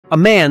A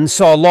man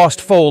saw a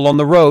lost foal on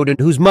the road and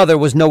whose mother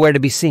was nowhere to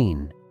be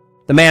seen.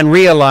 The man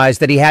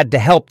realized that he had to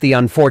help the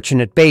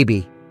unfortunate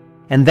baby,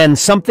 and then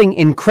something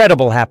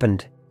incredible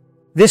happened.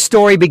 This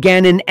story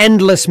began in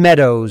endless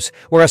meadows,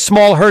 where a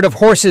small herd of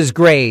horses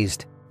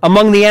grazed.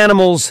 Among the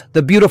animals,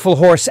 the beautiful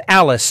horse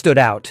Alice stood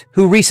out,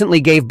 who recently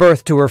gave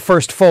birth to her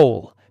first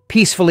foal,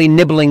 peacefully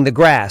nibbling the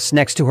grass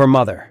next to her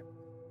mother.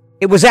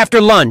 It was after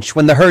lunch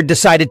when the herd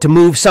decided to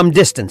move some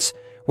distance,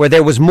 where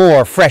there was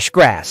more fresh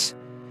grass.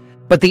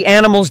 But the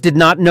animals did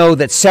not know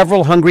that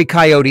several hungry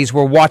coyotes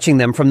were watching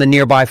them from the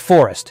nearby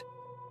forest.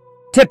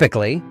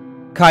 Typically,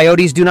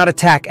 coyotes do not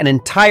attack an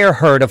entire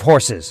herd of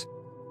horses,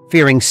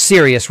 fearing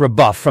serious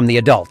rebuff from the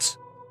adults.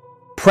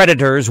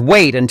 Predators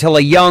wait until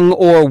a young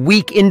or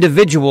weak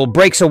individual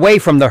breaks away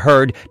from the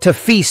herd to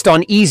feast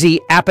on easy,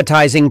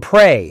 appetizing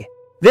prey.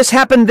 This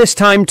happened this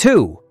time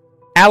too.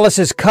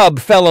 Alice's cub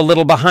fell a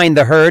little behind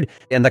the herd,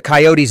 and the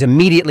coyotes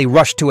immediately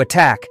rushed to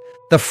attack.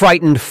 The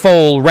frightened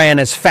foal ran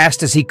as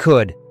fast as he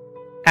could.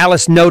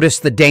 Alice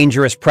noticed the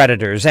dangerous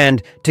predators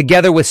and,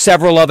 together with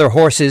several other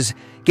horses,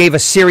 gave a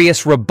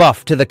serious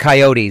rebuff to the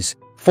coyotes,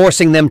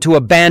 forcing them to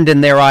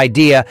abandon their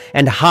idea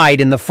and hide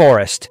in the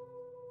forest.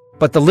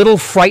 But the little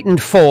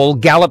frightened foal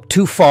galloped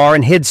too far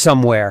and hid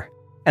somewhere,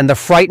 and the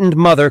frightened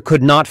mother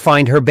could not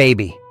find her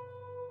baby.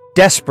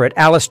 Desperate,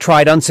 Alice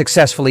tried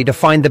unsuccessfully to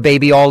find the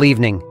baby all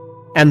evening,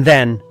 and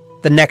then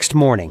the next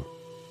morning.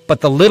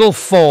 But the little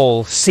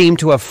foal seemed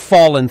to have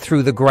fallen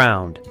through the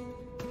ground.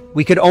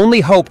 We could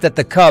only hope that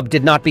the cub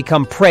did not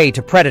become prey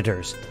to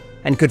predators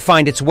and could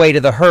find its way to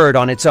the herd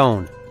on its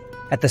own.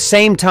 At the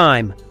same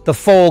time, the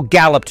foal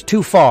galloped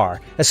too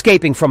far,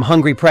 escaping from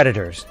hungry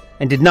predators,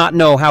 and did not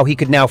know how he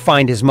could now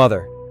find his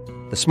mother.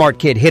 The smart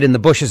kid hid in the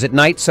bushes at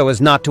night so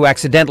as not to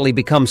accidentally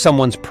become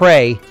someone's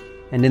prey,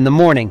 and in the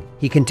morning,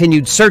 he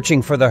continued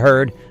searching for the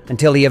herd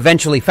until he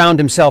eventually found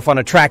himself on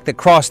a track that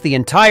crossed the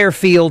entire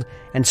field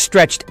and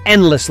stretched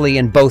endlessly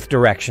in both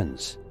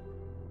directions.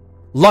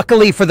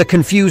 Luckily for the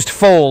confused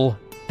foal,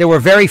 there were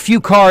very few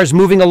cars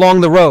moving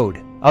along the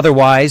road.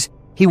 Otherwise,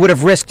 he would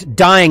have risked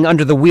dying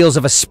under the wheels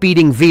of a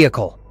speeding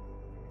vehicle.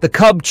 The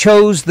cub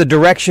chose the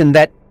direction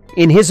that,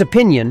 in his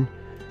opinion,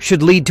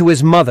 should lead to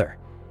his mother,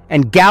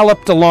 and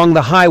galloped along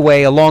the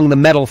highway along the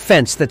metal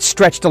fence that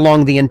stretched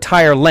along the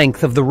entire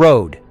length of the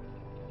road.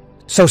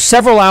 So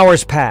several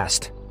hours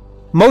passed.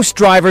 Most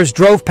drivers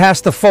drove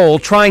past the foal,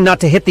 trying not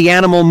to hit the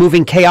animal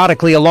moving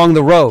chaotically along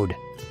the road.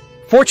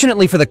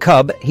 Fortunately for the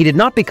cub, he did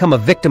not become a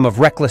victim of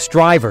reckless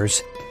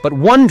drivers, but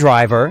one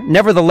driver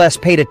nevertheless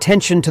paid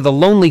attention to the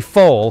lonely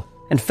foal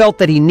and felt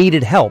that he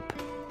needed help.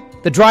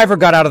 The driver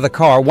got out of the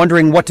car,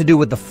 wondering what to do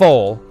with the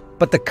foal,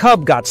 but the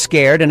cub got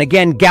scared and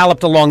again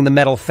galloped along the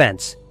metal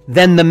fence.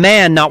 Then the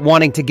man, not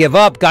wanting to give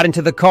up, got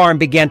into the car and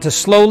began to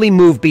slowly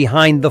move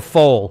behind the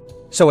foal,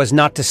 so as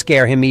not to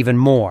scare him even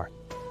more.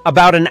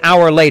 About an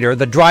hour later,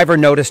 the driver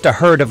noticed a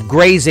herd of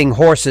grazing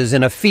horses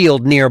in a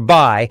field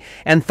nearby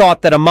and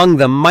thought that among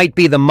them might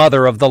be the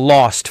mother of the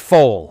lost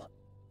foal.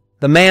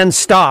 The man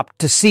stopped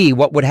to see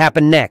what would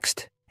happen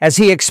next. As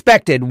he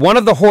expected, one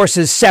of the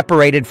horses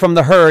separated from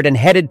the herd and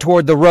headed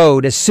toward the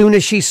road as soon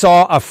as she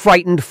saw a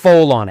frightened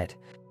foal on it.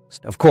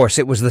 Of course,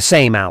 it was the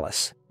same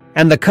Alice.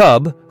 And the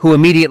cub, who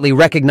immediately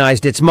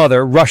recognized its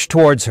mother, rushed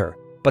towards her.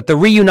 But the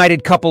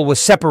reunited couple was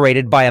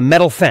separated by a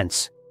metal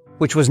fence,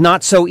 which was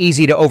not so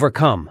easy to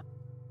overcome.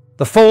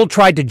 The foal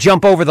tried to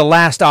jump over the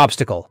last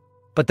obstacle,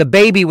 but the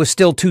baby was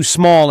still too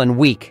small and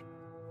weak,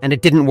 and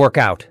it didn't work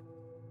out.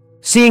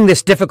 Seeing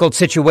this difficult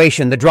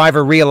situation, the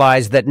driver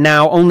realized that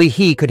now only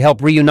he could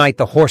help reunite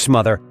the horse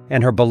mother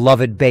and her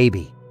beloved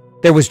baby.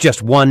 There was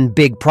just one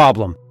big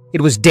problem. It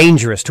was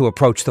dangerous to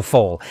approach the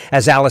foal,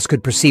 as Alice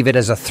could perceive it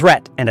as a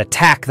threat and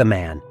attack the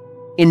man.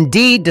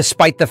 Indeed,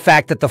 despite the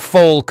fact that the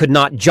foal could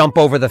not jump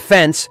over the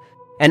fence,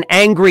 an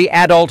angry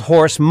adult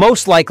horse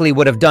most likely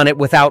would have done it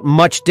without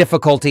much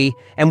difficulty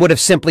and would have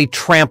simply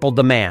trampled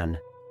the man.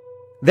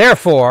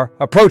 Therefore,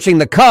 approaching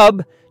the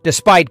cub,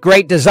 despite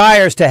great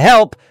desires to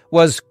help,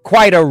 was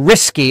quite a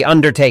risky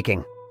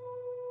undertaking.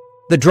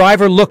 The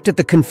driver looked at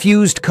the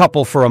confused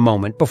couple for a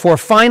moment before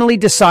finally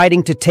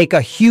deciding to take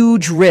a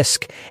huge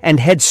risk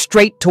and head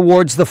straight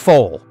towards the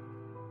foal.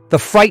 The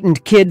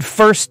frightened kid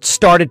first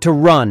started to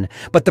run,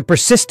 but the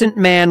persistent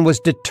man was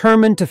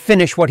determined to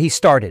finish what he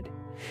started.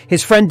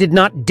 His friend did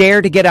not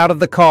dare to get out of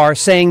the car,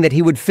 saying that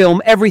he would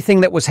film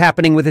everything that was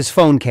happening with his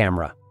phone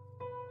camera.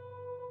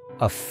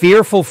 A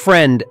fearful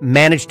friend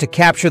managed to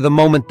capture the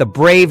moment the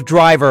brave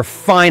driver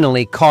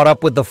finally caught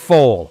up with the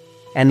foal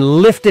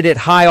and lifted it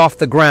high off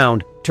the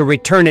ground to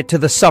return it to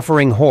the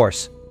suffering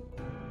horse.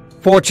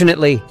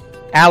 Fortunately,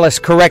 Alice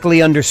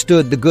correctly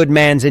understood the good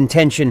man's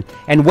intention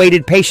and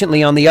waited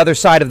patiently on the other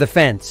side of the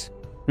fence.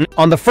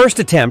 On the first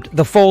attempt,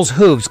 the foal's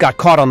hooves got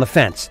caught on the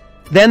fence.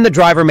 Then the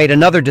driver made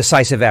another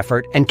decisive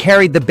effort and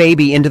carried the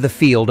baby into the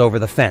field over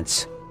the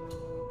fence.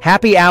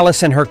 Happy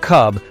Alice and her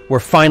cub were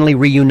finally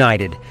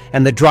reunited,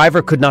 and the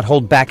driver could not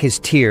hold back his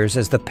tears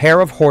as the pair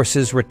of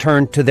horses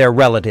returned to their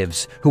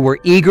relatives, who were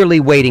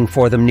eagerly waiting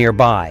for them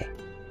nearby.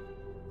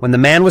 When the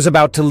man was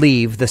about to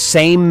leave, the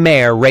same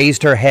mare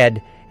raised her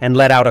head and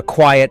let out a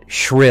quiet,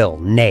 shrill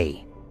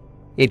neigh.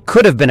 It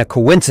could have been a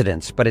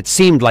coincidence, but it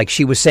seemed like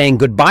she was saying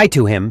goodbye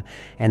to him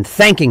and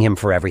thanking him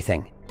for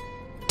everything.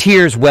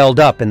 Tears welled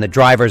up in the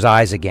driver's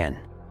eyes again.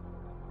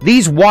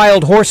 These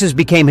wild horses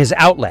became his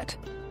outlet,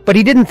 but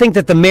he didn't think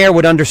that the mare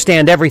would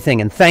understand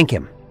everything and thank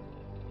him.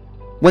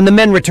 When the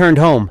men returned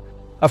home,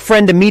 a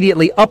friend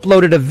immediately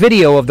uploaded a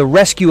video of the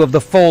rescue of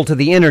the foal to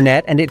the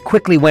internet, and it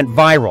quickly went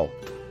viral.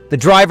 The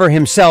driver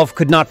himself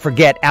could not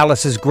forget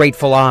Alice's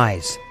grateful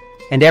eyes,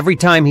 and every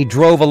time he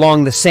drove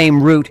along the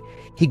same route,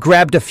 he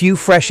grabbed a few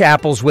fresh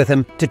apples with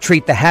him to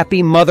treat the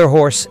happy mother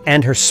horse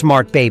and her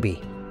smart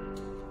baby.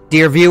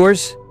 Dear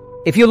viewers,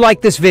 if you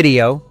like this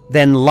video,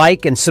 then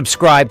like and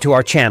subscribe to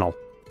our channel.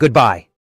 Goodbye.